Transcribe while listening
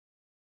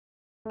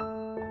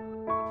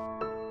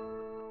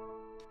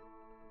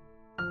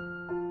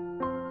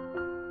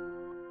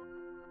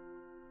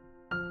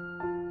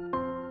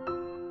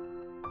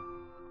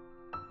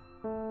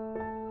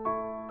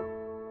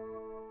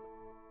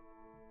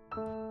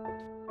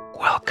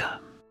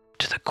Welcome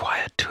to the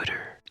Quiet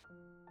Tutor,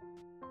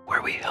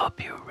 where we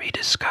help you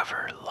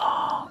rediscover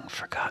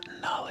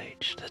long-forgotten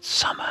knowledge that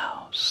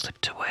somehow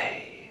slipped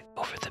away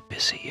over the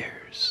busy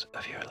years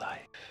of your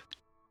life.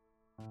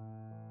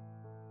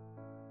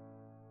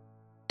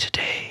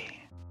 Today,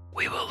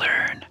 we will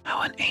learn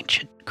how an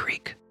ancient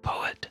Greek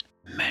poet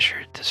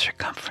measured the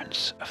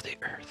circumference of the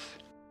earth.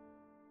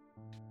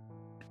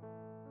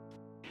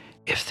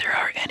 If there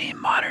are any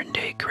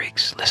modern-day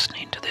Greeks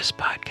listening to this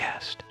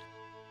podcast,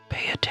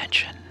 pay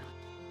attention.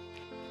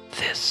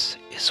 This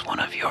is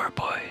one of your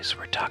boys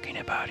we're talking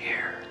about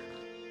here.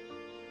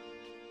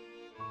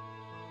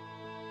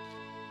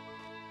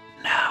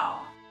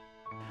 Now,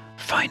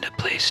 find a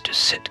place to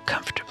sit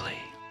comfortably.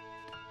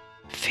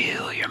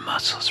 Feel your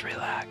muscles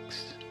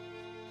relax.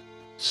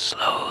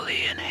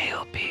 Slowly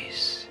inhale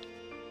peace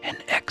and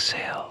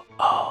exhale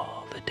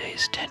all the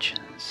day's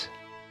tensions.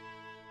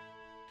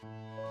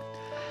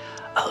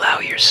 Allow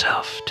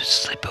yourself to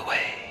slip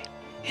away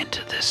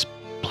into this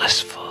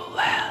blissful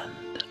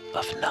land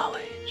of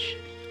knowledge.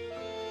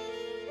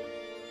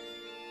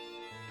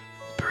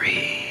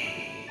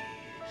 Breathe.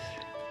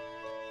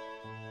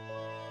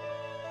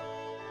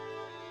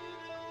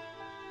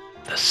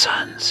 The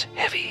sun's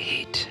heavy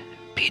heat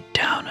beat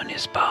down on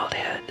his bald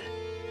head,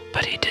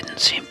 but he didn't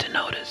seem to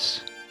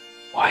notice.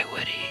 Why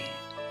would he?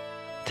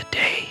 The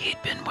day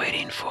he'd been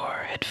waiting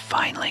for had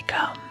finally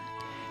come.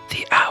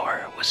 The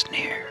hour was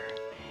near.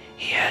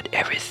 He had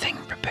everything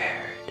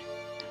prepared.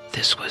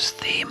 This was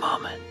the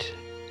moment.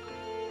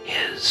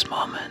 His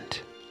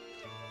moment.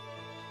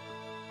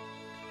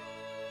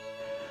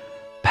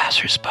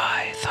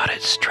 Passers-by thought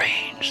it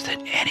strange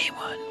that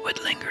anyone would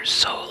linger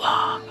so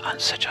long on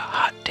such a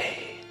hot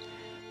day,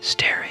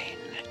 staring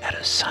at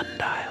a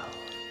sundial.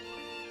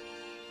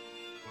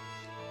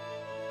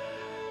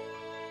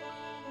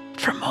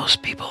 For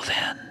most people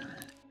then,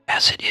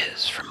 as it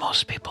is for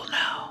most people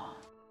now,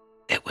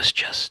 it was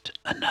just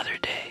another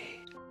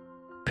day,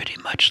 pretty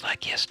much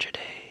like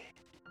yesterday,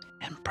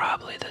 and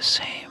probably the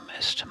same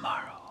as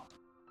tomorrow.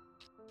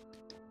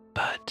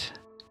 But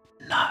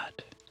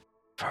not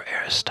for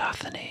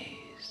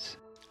Eratosthenes.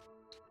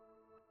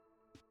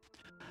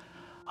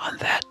 On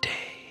that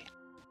day,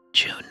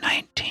 June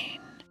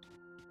 19,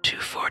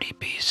 240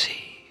 BC,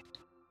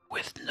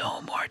 with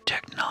no more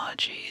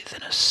technology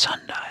than a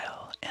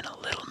sundial and a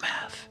little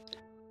math,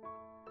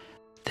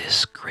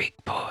 this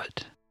Greek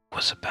poet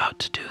was about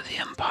to do the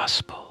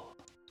impossible: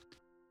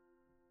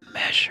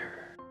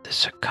 measure the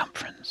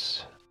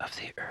circumference of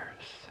the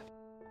earth.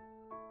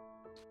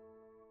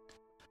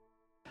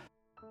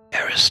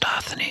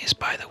 Eratosthenes,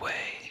 by the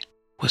way,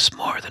 was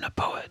more than a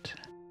poet.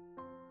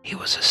 He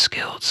was a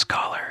skilled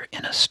scholar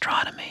in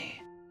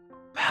astronomy,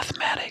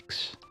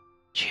 mathematics,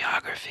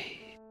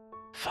 geography,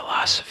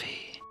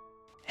 philosophy,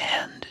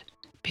 and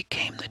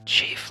became the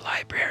chief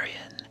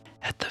librarian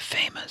at the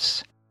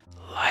famous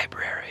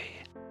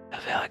Library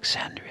of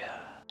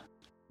Alexandria.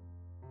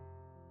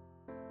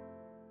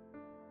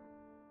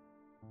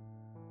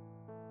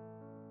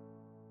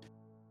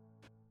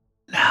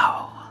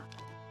 Now,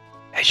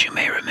 as you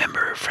may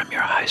remember from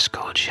your high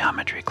school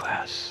geometry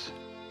class,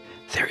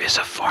 there is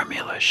a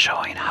formula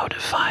showing how to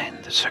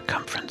find the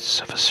circumference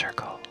of a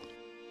circle.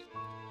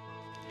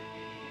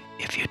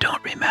 If you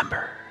don't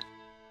remember,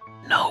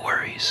 no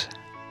worries.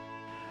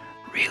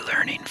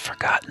 Relearning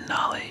forgotten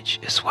knowledge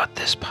is what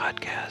this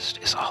podcast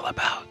is all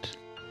about.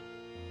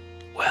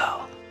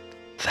 Well,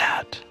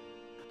 that,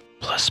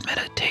 plus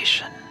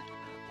meditation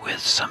with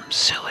some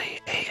silly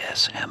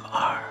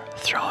ASMR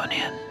thrown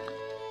in.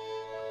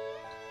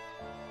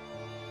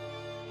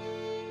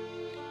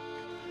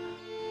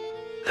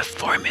 The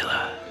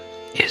formula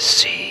is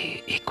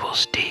C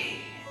equals D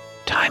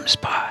times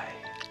pi,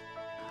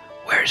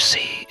 where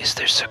C is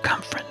the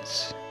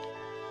circumference,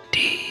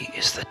 D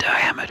is the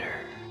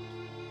diameter,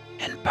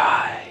 and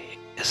pi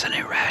is an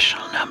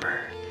irrational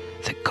number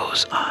that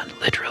goes on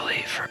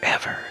literally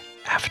forever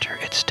after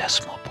its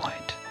decimal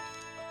point.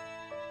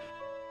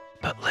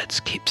 But let's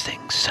keep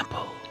things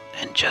simple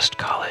and just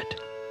call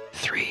it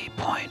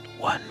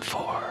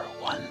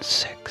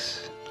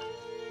 3.1416.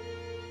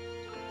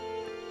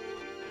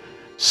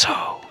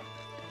 So,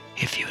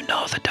 if you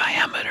know the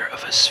diameter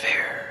of a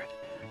sphere,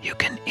 you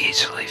can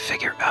easily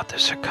figure out the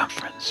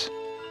circumference.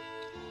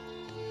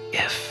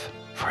 If,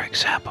 for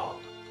example,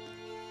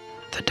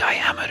 the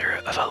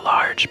diameter of a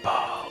large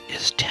ball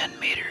is 10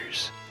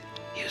 meters,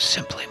 you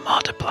simply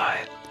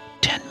multiply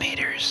 10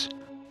 meters,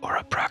 or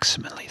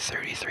approximately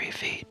 33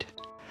 feet,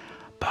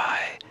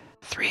 by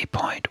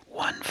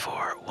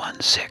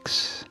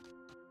 3.1416,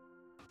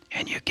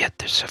 and you get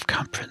the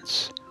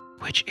circumference,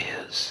 which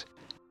is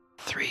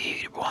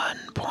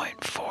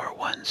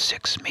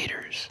 31.416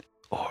 meters,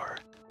 or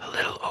a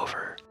little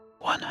over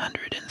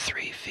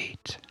 103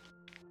 feet.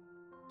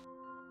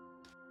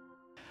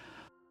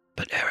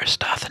 But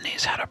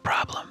Eratosthenes had a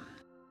problem.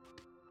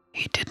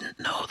 He didn't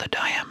know the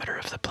diameter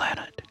of the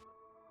planet,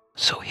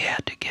 so he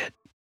had to get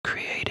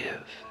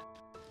creative.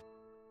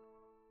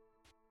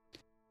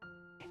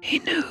 He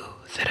knew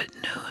that at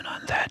noon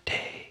on that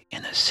day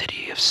in the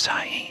city of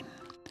Syene,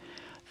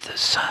 the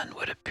sun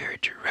would appear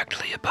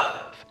directly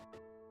above,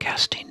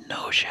 casting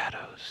no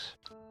shadows.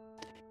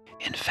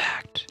 In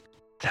fact,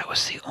 that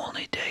was the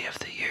only day of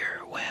the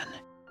year when,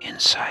 in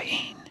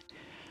Syene,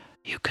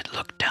 you could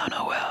look down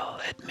a well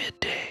at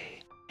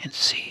midday and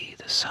see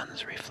the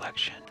sun's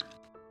reflection.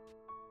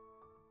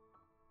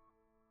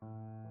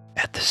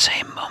 At the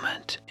same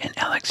moment in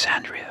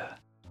Alexandria,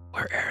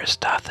 where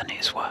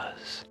Eratosthenes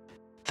was,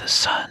 the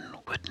sun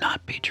would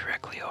not be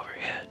directly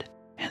overhead,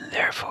 and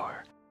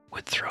therefore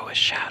would throw a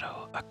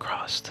shadow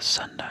across the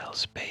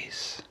sundial's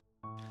base.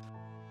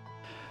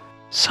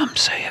 Some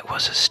say it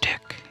was a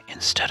stick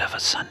instead of a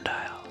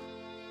sundial,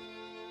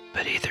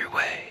 but either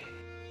way,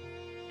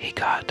 he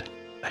got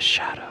a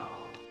shadow.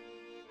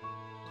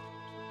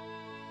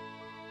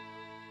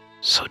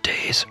 So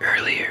days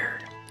earlier,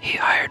 he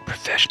hired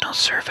professional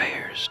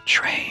surveyors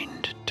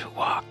trained to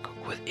walk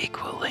with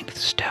equal length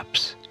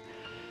steps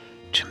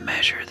to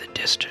measure the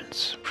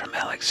distance from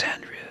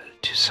Alexandria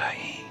to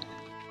Syene.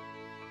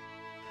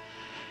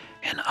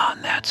 And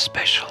on that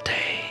special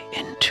day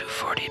in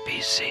 240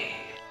 BC,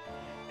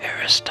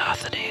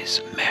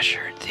 Eratosthenes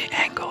measured the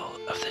angle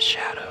of the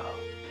shadow,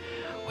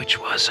 which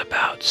was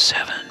about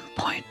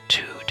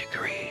 7.2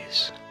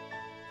 degrees.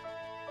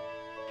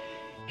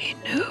 He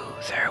knew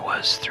there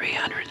was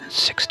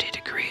 360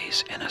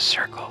 degrees in a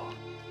circle,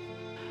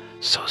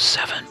 so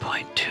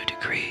 7.2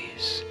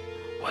 degrees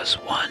was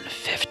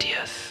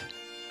 1/50th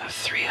of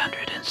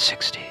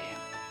 360.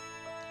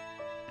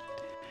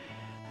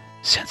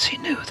 Since he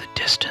knew the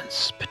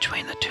distance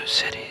between the two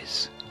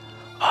cities,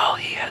 all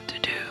he had to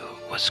do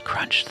was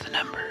crunch the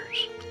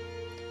numbers.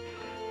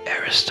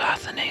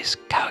 Eratosthenes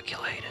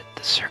calculated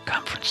the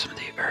circumference of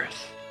the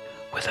Earth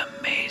with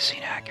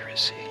amazing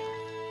accuracy.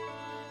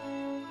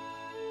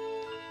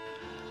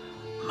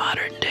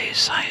 Modern-day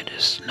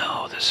scientists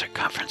know the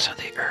circumference of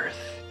the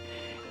Earth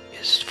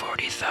is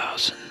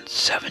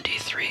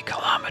 40,073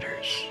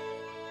 kilometers,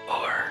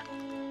 or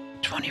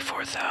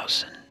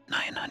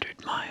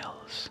 24,900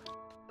 miles.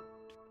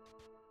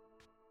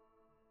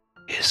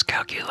 His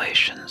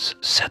calculations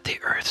set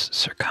the Earth's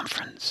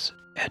circumference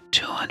at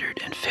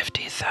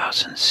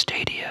 250,000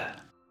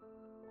 stadia.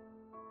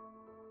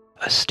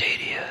 A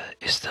stadia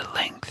is the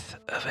length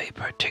of a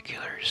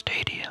particular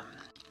stadium.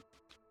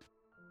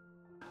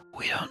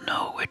 We don't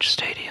know which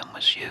stadium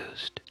was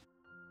used.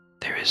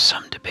 There is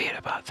some debate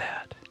about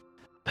that,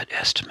 but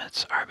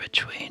estimates are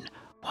between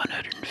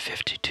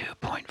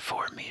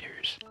 152.4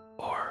 meters,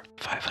 or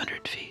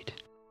 500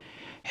 feet,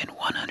 and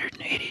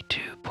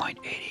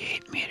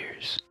 182.88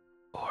 meters,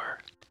 or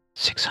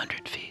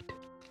 600 feet.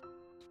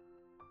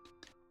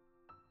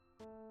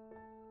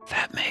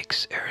 That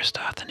makes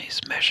Eratosthenes'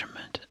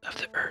 measurement of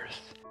the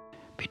Earth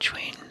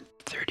between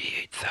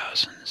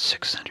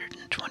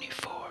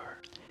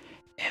 38,624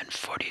 and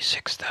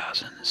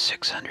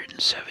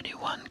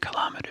 46,671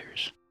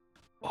 kilometers,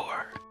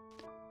 or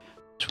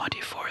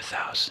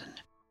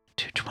 24,000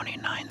 to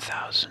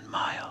 29,000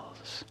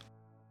 miles.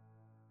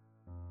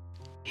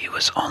 He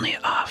was only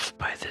off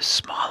by this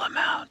small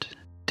amount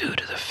due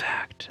to the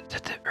fact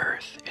that the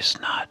Earth is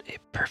not a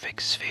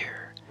perfect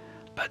sphere,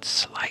 but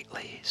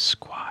slightly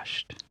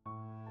squashed.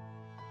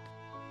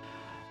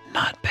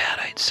 Not bad,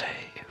 I'd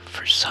say,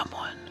 for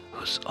someone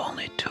whose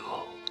only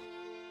tool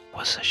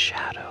was a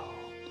shadow.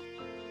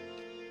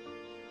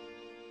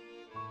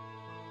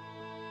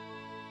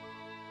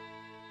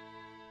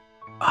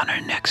 On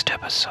our next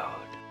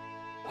episode,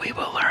 we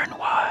will learn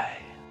why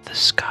the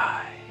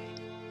sky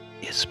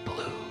is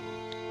blue.